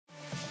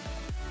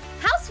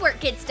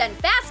gets done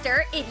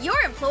faster if you're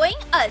employing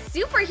a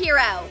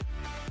superhero.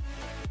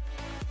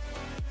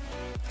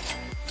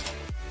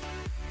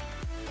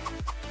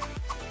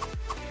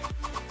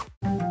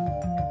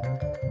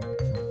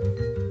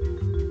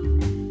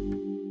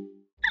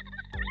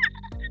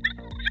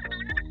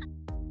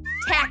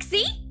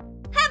 Taxi?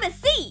 Have a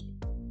seat.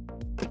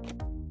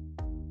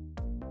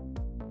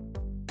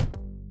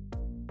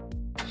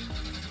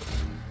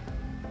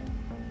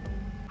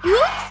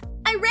 Oops!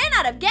 I ran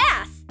out of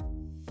gas.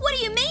 What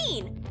do you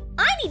mean?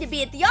 I need to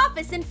be at the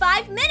office in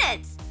 5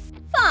 minutes.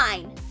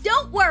 Fine,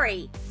 don't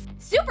worry.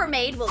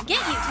 Supermaid will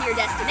get you to your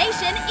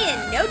destination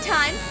in no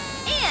time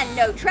and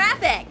no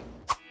traffic.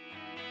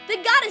 The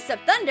Goddess of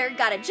Thunder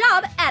got a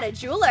job at a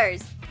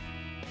jeweler's.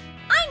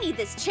 I need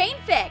this chain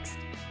fixed.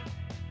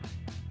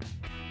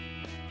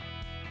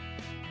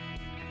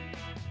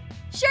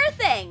 Sure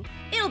thing.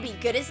 It'll be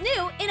good as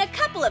new in a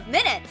couple of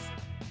minutes.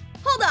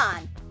 Hold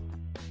on.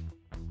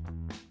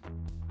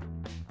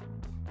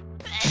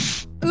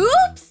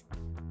 Oops!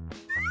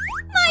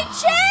 My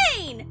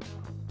chain!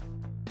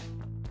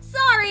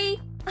 Sorry,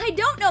 I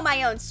don't know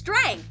my own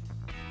strength.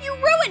 You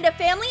ruined a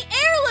family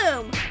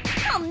heirloom!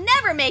 I'll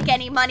never make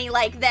any money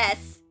like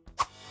this.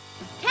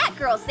 Cat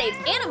Girl saves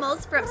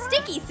animals from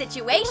sticky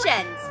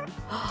situations.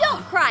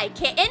 Don't cry,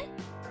 kitten.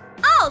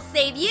 I'll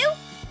save you.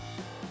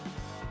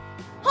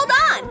 Hold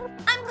on,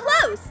 I'm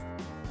close.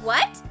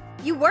 What?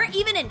 You weren't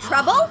even in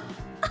trouble?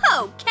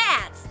 Oh,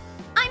 cats!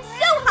 I'm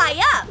so high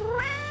up!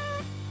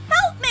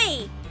 Help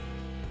me!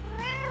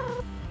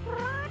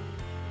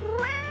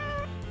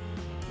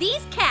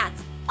 These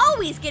cats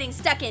always getting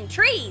stuck in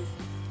trees.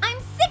 I'm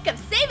sick of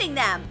saving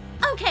them.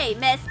 Okay,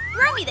 miss,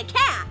 throw me the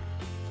cat.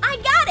 I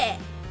got it.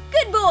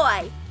 Good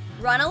boy.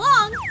 Run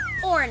along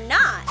or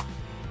not.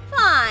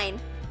 Fine.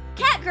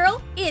 Cat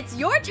Girl, it's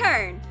your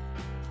turn.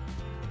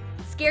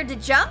 Scared to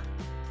jump?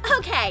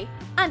 Okay,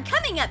 I'm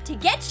coming up to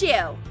get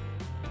you.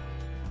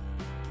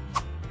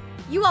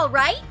 You all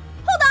right?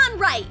 Hold on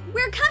right,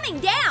 we're coming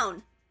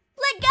down.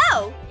 Let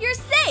go, you're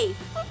safe.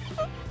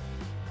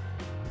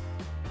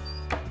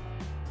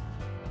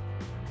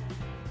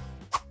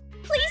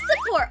 Please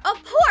support a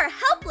poor,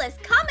 helpless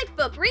comic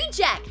book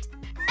reject.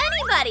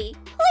 Anybody,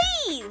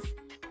 please.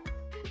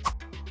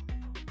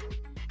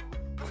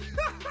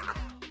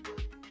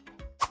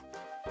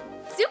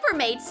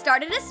 Supermaid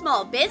started a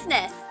small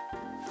business.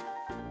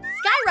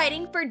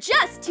 Skywriting for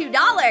just $2.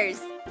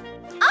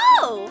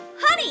 Oh,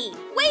 honey,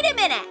 wait a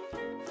minute.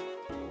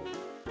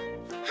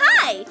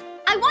 Hi,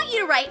 I want you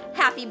to write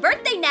Happy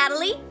Birthday,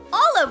 Natalie,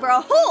 all over a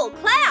whole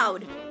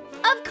cloud.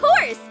 Of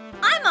course,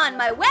 I'm on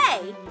my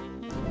way.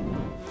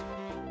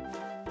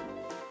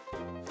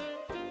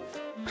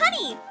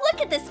 Honey,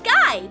 look at the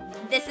sky.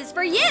 This is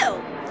for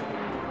you.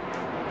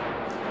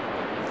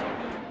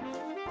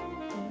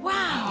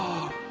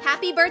 Wow.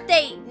 Happy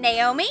birthday,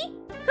 Naomi?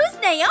 Who's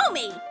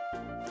Naomi?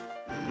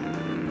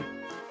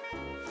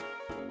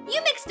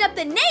 You mixed up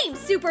the name,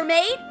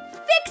 Supermaid.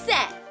 Fix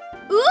it.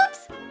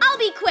 Oops, I'll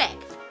be quick.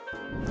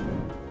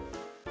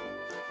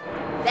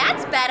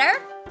 That's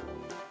better.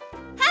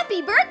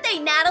 Happy birthday,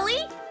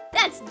 Natalie.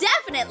 That's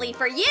definitely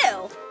for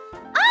you.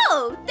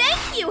 Oh,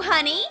 thank you,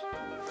 honey.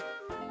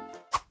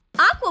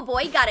 Aqua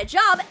Boy got a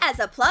job as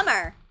a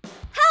plumber.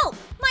 Help,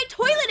 my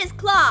toilet is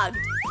clogged.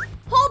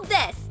 Hold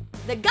this.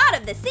 The god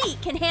of the sea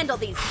can handle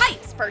these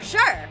pipes for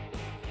sure.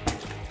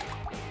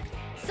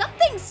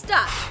 Something's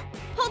stuck.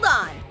 Hold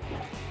on.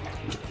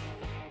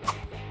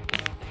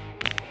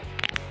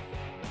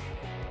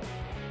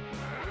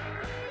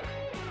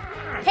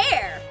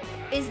 Hair,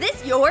 is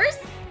this yours?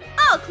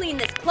 I'll clean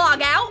this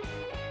clog out.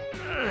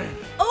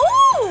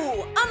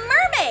 Oh, a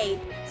mermaid!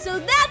 So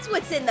that's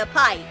what's in the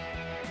pipe.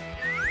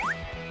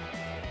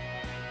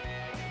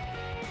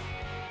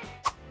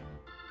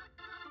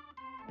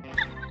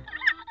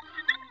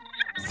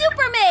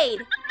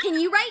 Supermaid! Can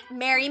you write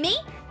marry me?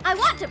 I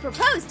want to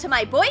propose to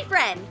my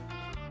boyfriend.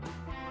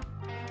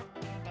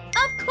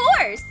 Of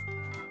course!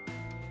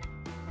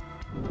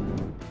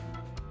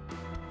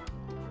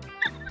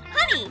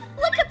 Honey,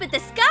 look up at the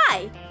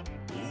sky.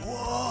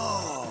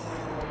 Whoa!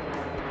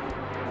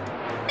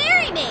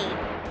 Marry me!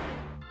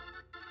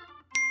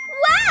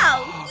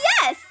 Wow!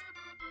 Yes!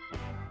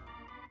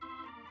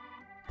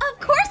 Of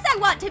course I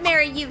want to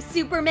marry you,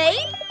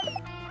 Supermaid!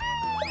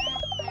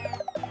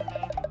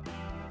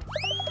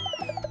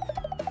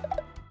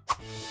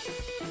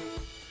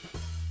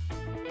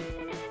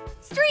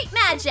 Street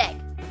magic!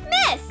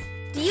 Miss!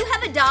 Do you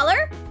have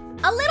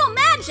 $1? A little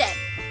magic!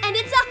 And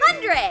it's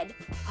 100!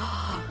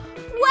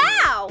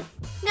 Wow!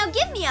 Now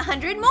give me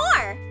 100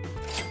 more!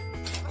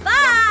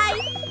 Bye!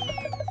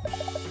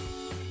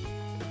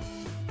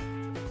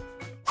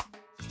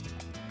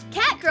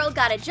 Cat Girl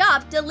got a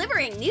job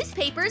delivering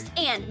newspapers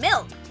and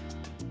milk.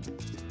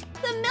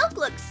 The milk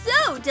looks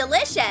so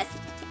delicious!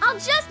 I'll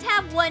just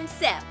have one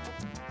sip.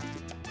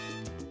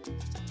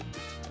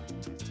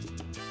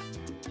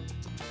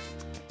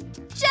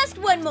 Just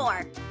one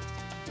more.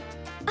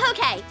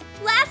 Okay,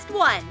 last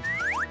one.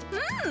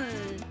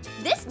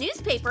 This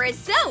newspaper is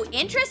so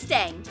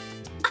interesting.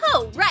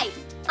 Oh, right.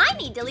 I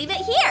need to leave it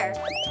here.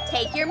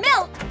 Take your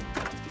milk.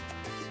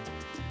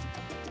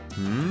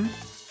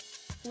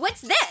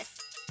 What's this?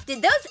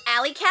 Did those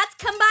alley cats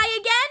come by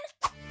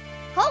again?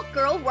 Hulk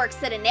Girl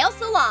works at a nail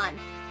salon.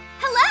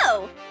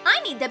 Hello! I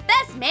need the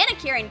best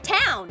manicure in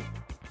town.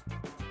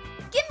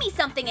 Give me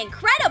something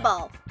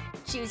incredible.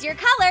 Choose your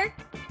color.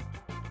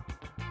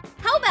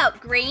 How about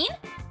green?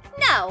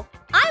 No,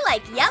 I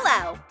like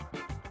yellow.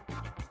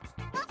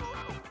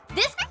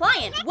 This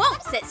client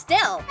won't sit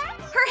still.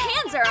 Her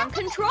hands are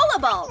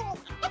uncontrollable.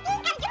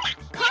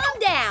 Calm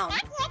down.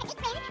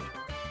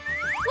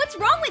 What's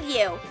wrong with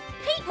you?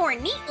 Paint more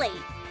neatly.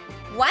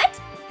 What?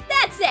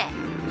 That's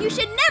it. You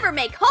should never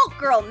make Hulk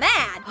Girl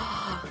mad.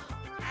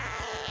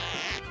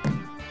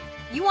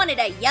 You wanted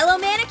a yellow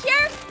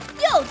manicure?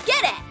 You'll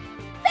get it.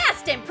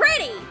 Fast and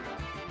pretty.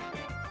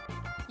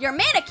 Your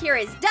manicure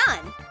is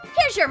done.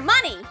 Here's your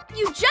money.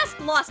 You just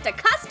lost a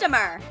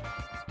customer.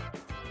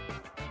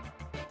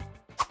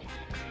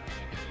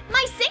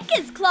 My sink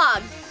is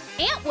clogged.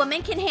 Ant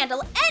Woman can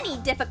handle any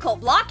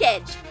difficult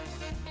blockage.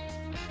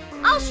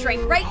 I'll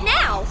shrink right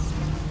now.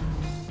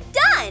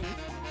 Done.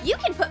 You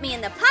can put me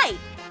in the pipe.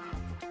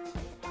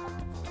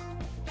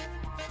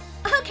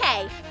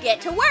 Okay,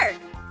 get to work.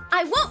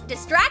 I won't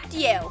distract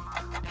you.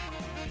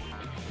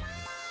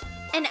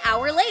 An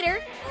hour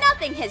later,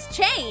 nothing has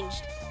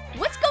changed.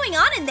 What's going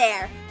on in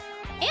there?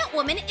 Ant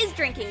Woman is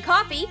drinking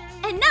coffee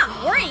and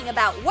not worrying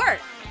about work.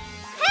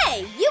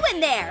 Hey, you in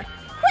there!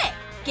 Quick,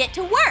 get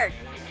to work.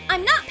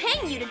 I'm not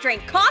paying you to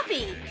drink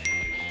coffee.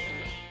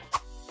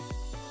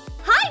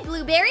 Hi,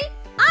 Blueberry.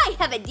 I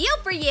have a deal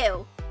for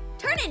you.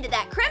 Turn into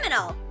that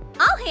criminal.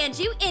 I'll hand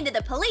you into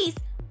the police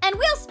and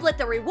we'll split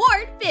the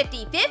reward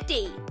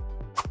 50-50.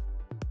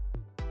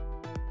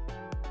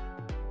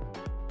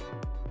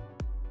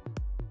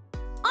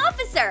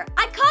 Officer,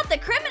 I caught the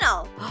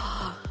criminal.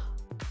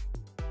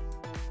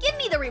 Give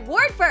me the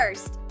reward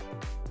first.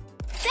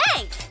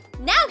 Thanks.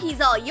 Now he's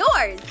all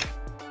yours.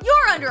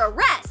 You're under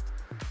arrest.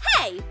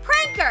 Hey,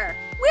 pranker,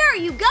 where are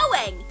you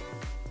going?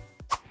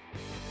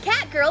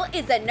 Catgirl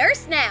is a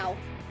nurse now.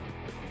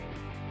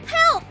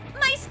 Help!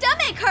 My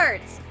stomach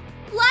hurts.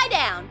 Lie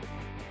down.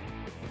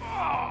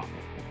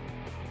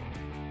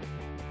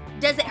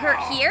 Does it hurt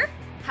here?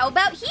 How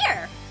about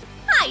here?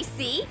 I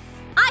see.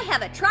 I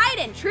have a tried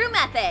and true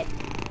method.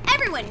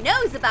 Everyone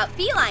knows about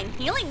feline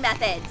healing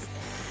methods.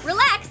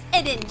 Relax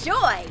and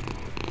enjoy.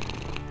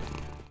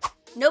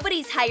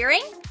 Nobody's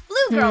hiring?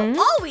 Blue Girl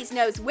always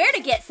knows where to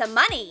get some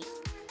money.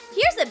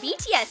 Here's a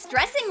BTS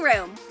dressing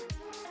room.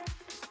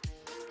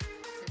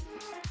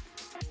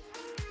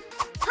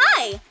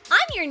 Hi,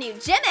 I'm your new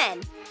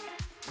Jimin.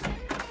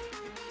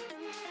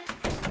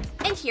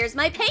 And here's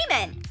my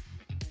payment.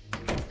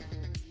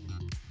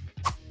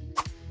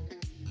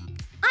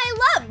 I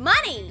love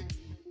money.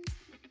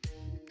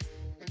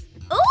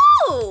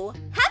 Ooh,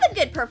 have a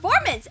good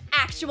performance,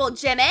 actual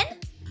Jimin.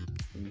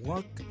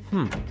 What?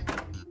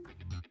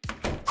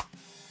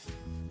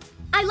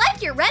 I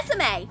like your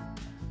resume.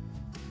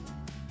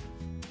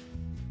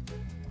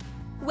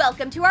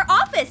 Welcome to our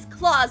office,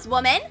 Claws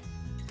Woman.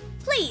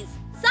 Please,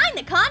 sign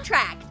the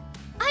contract.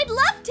 I'd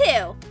love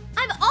to.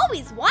 I've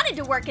always wanted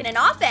to work in an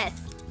office.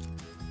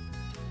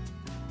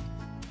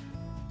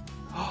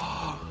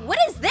 What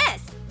is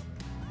this?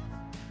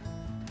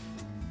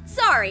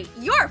 Sorry,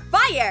 you're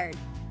fired.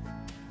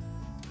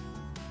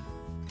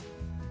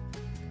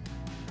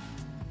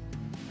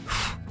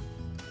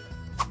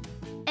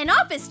 An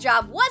office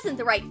job wasn't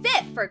the right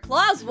fit for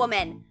Claws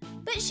Woman,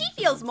 but she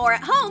feels more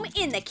at home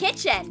in the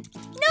kitchen.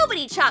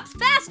 Nobody chops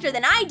faster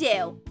than I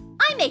do.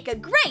 I make a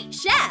great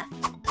chef.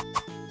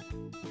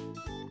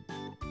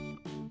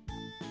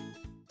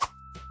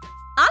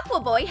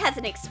 Aquaboy has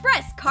an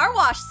express car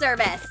wash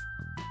service.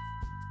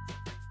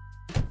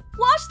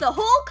 Wash the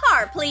whole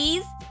car,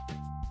 please.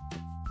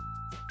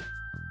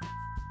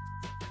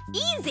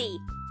 Easy!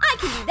 I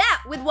can do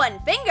that with one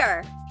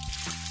finger.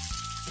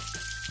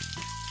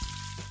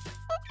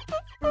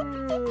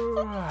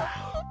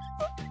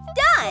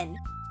 Done!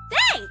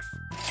 Thanks!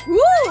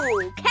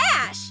 Woo!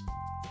 Cash!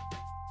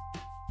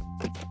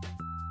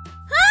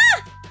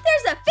 Ah!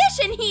 There's a fish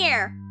in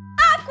here!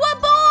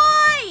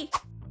 Aquaboy!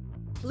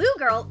 Blue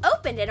Girl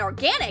opened an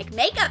organic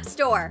makeup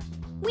store.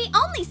 We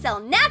only sell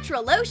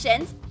natural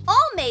lotions,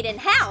 all made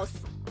in-house.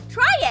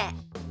 Try it!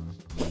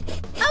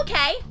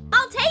 Okay,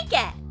 I'll take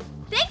it.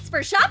 Thanks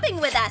for shopping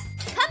with us.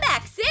 Come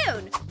back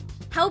soon.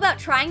 How about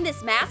trying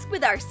this mask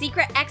with our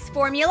Secret X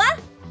formula?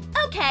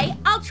 Okay,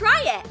 I'll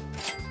try it.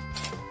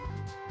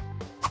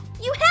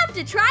 You have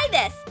to try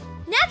this.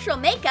 Natural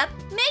makeup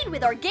made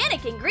with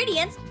organic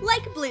ingredients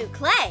like blue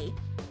clay.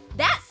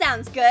 That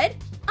sounds good.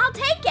 I'll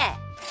take it.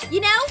 You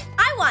know,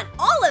 I want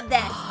all of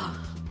this.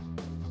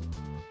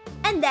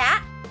 And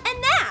that,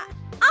 and that.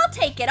 I'll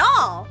take it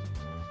all.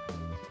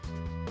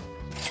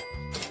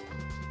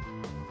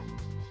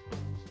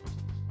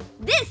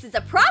 This is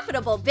a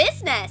profitable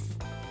business.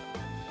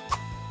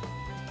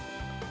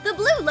 The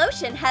blue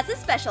lotion has a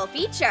special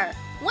feature.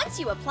 Once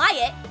you apply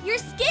it, your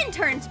skin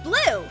turns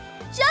blue,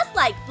 just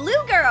like Blue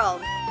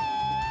Girl's.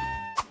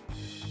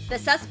 The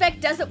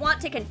suspect doesn't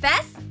want to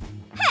confess?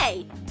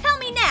 Hey, tell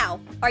me now,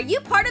 are you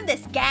part of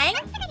this gang?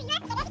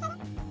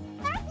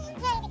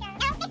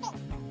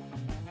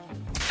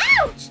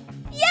 Ouch!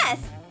 Yes,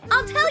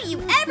 I'll tell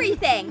you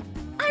everything.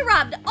 I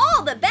robbed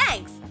all the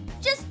banks.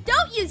 Just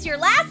don't use your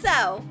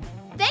lasso.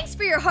 Thanks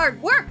for your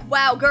hard work,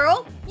 Wow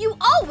Girl. You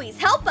always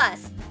help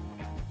us.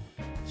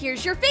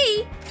 Here's your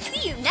fee.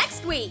 See you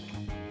next week.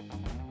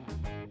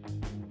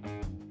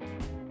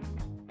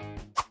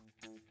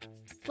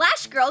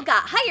 Flash Girl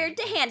got hired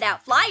to hand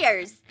out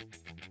flyers.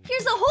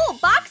 Here's a whole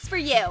box for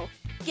you.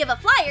 Give a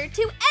flyer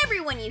to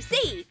everyone you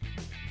see.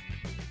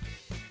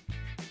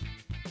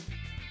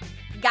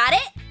 Got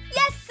it?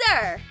 Yes,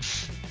 sir.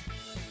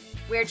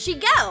 Where'd she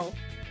go?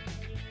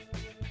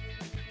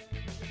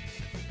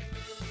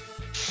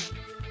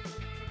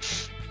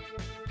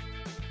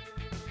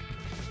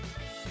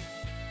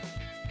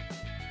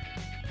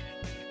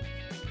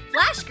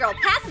 Flash Girl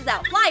passes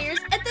out flyers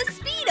at the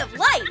speed of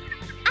light.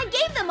 I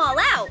gave them all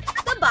out.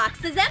 The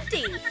box is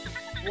empty.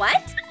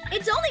 What?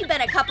 It's only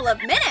been a couple of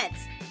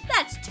minutes.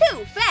 That's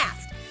too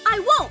fast. I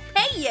won't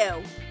pay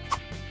you.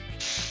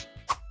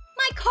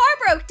 My car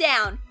broke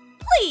down.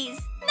 Please,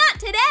 not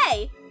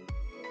today.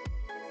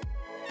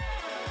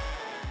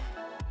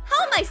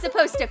 How am I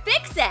supposed to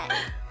fix it?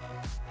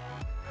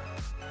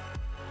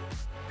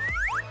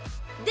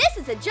 This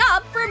is a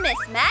job for Miss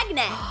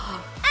Magnet.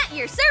 At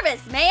your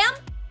service, ma'am.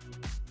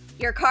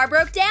 Your car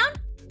broke down?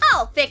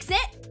 I'll fix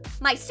it.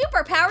 My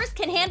superpowers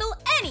can handle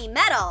any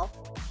metal.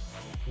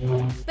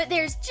 But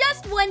there's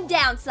just one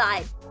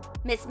downside.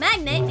 Miss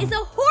Magnet is a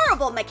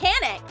horrible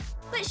mechanic,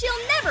 but she'll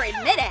never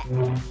admit it.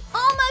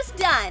 Almost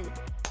done.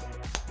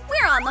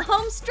 We're on the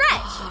home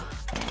stretch.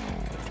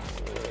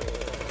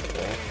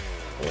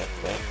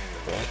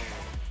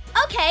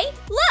 Okay,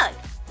 look.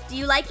 Do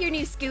you like your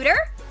new scooter?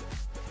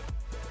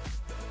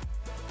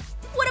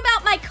 What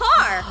about my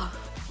car?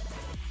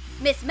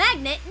 Miss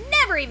Magnet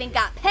never even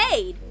got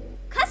paid.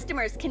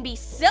 Customers can be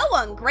so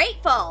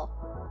ungrateful.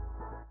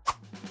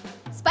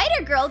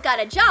 Spider Girl got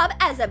a job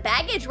as a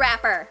baggage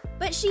wrapper,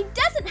 but she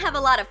doesn't have a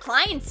lot of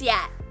clients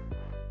yet.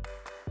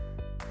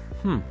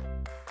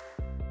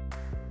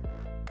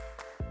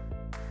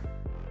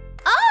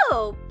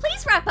 Oh,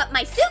 please wrap up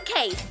my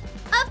suitcase.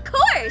 Of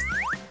course.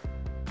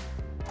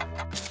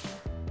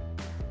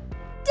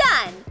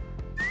 Done.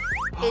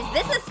 Is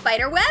this a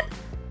spider web?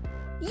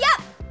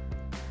 Yep.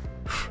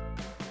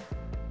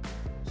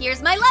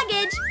 Here's my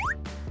luggage.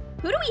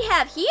 Who do we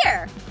have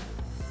here?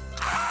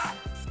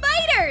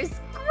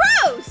 Spiders!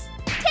 Gross!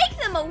 Take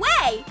them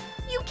away!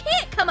 You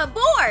can't come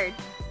aboard!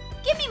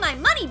 Give me my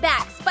money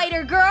back,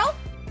 Spider Girl!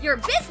 Your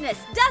business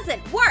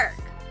doesn't work!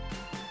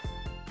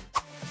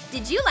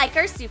 Did you like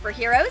our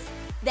superheroes?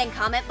 Then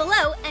comment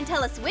below and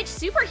tell us which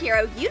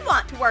superhero you'd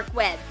want to work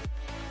with.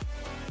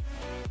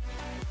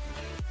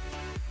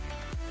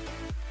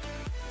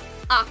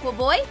 Aqua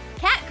Boy,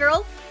 Cat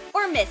Girl,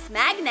 or Miss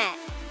Magnet.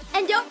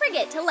 And don't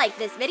forget to like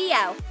this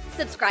video,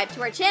 subscribe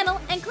to our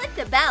channel, and click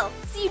the bell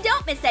so you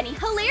don't miss any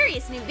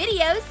hilarious new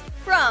videos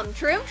from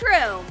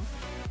Troom.